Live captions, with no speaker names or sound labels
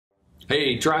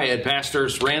Hey, Triad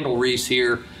pastors, Randall, Reece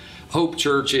here, Hope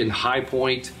Church in High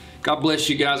Point. God bless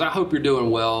you guys. I hope you're doing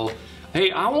well.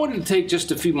 Hey, I wanted to take just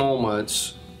a few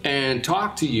moments and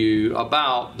talk to you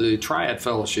about the Triad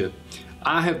Fellowship.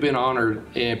 I have been honored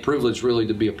and privileged really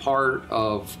to be a part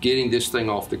of getting this thing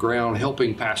off the ground,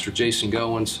 helping Pastor Jason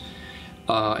Goins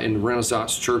in the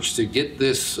Renaissance Church to get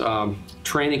this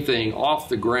training thing off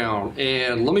the ground.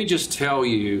 And let me just tell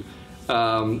you,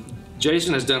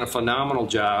 Jason has done a phenomenal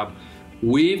job.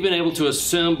 We've been able to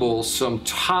assemble some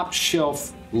top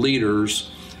shelf leaders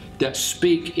that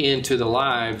speak into the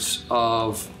lives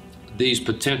of these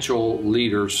potential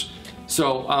leaders.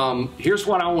 So here's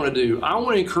what I want to do. I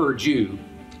want to encourage you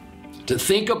to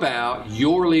think about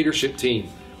your leadership team.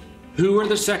 Who are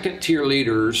the second tier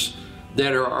leaders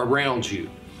that are around you?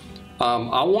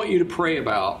 I want you to pray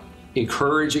about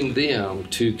encouraging them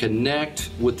to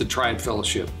connect with the Triad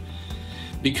Fellowship,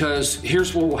 because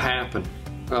here's what will happen.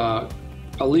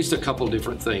 At least a couple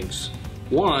different things.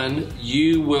 One,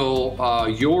 you will,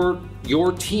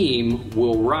 your team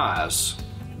will rise.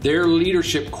 Their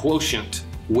leadership quotient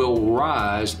will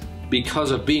rise because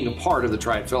of being a part of the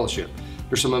Triad Fellowship.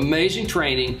 There's some amazing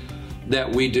training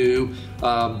that we do.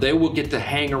 They will get to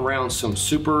hang around some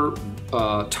super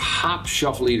top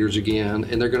shelf leaders again,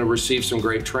 and they're going to receive some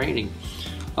great training.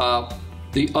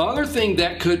 The other thing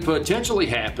that could potentially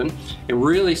happen, and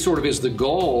really sort of is the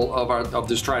goal of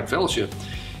this Triad Fellowship,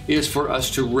 is for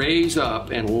us to raise up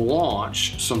and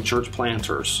launch some church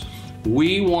planters.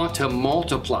 We want to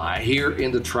multiply here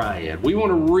in the Triad. We want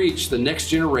to reach the next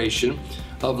generation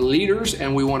of leaders,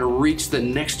 and we want to reach the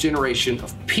next generation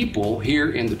of people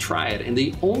here in the Triad. And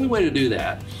the only way to do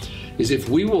that is if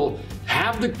we will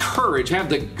have the courage, have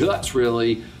the guts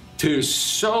really, to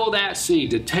sow that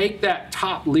seed, to take that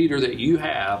top leader that you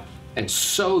have and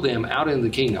sow them out in the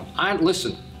kingdom.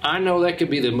 Listen, I know that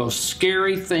could be the most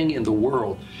scary thing in the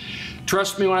world.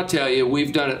 Trust me when I tell you,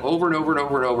 we've done it over and over and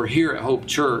over and over here at Hope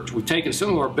Church. We've taken some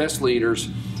of our best leaders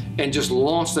and just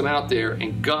launched them out there,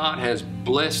 and God has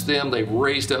blessed them. They've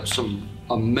raised up some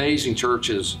amazing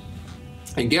churches.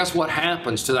 And guess what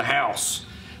happens to the house?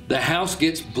 The house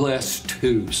gets blessed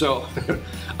too. So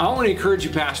I want to encourage you,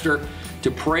 Pastor, to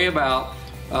pray about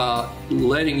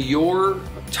letting your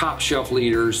top shelf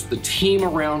leaders, the team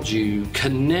around you,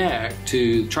 connect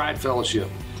to Triad Fellowship.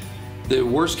 The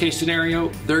worst case scenario,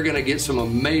 they're going to get some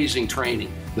amazing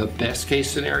training. The best case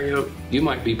scenario, you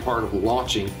might be part of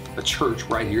launching a church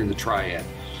right here in the Triad.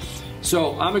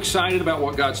 So I'm excited about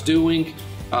what God's doing.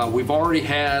 We've already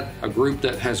had a group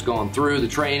that has gone through the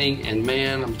training, and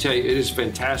man, I'm telling you, it is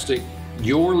fantastic.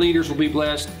 Your leaders will be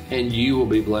blessed, and you will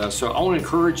be blessed. So I want to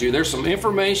encourage you. There's some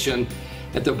information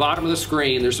at the bottom of the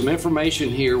screen. There's some information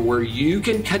here where you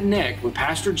can connect with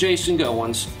Pastor Jason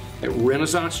Goins at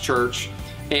Renaissance Church,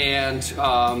 and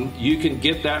you can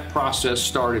get that process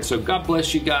started. So God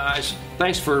bless you guys.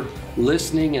 Thanks for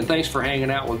listening, and thanks for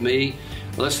hanging out with me.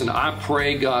 Listen, I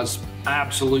pray God's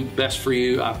absolute best for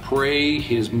you. I pray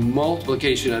His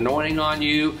multiplication anointing on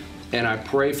you. And I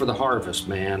pray for the harvest,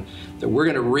 man, that we're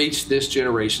going to reach this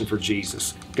generation for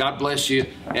Jesus. God bless you,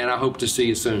 and I hope to see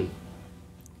you soon.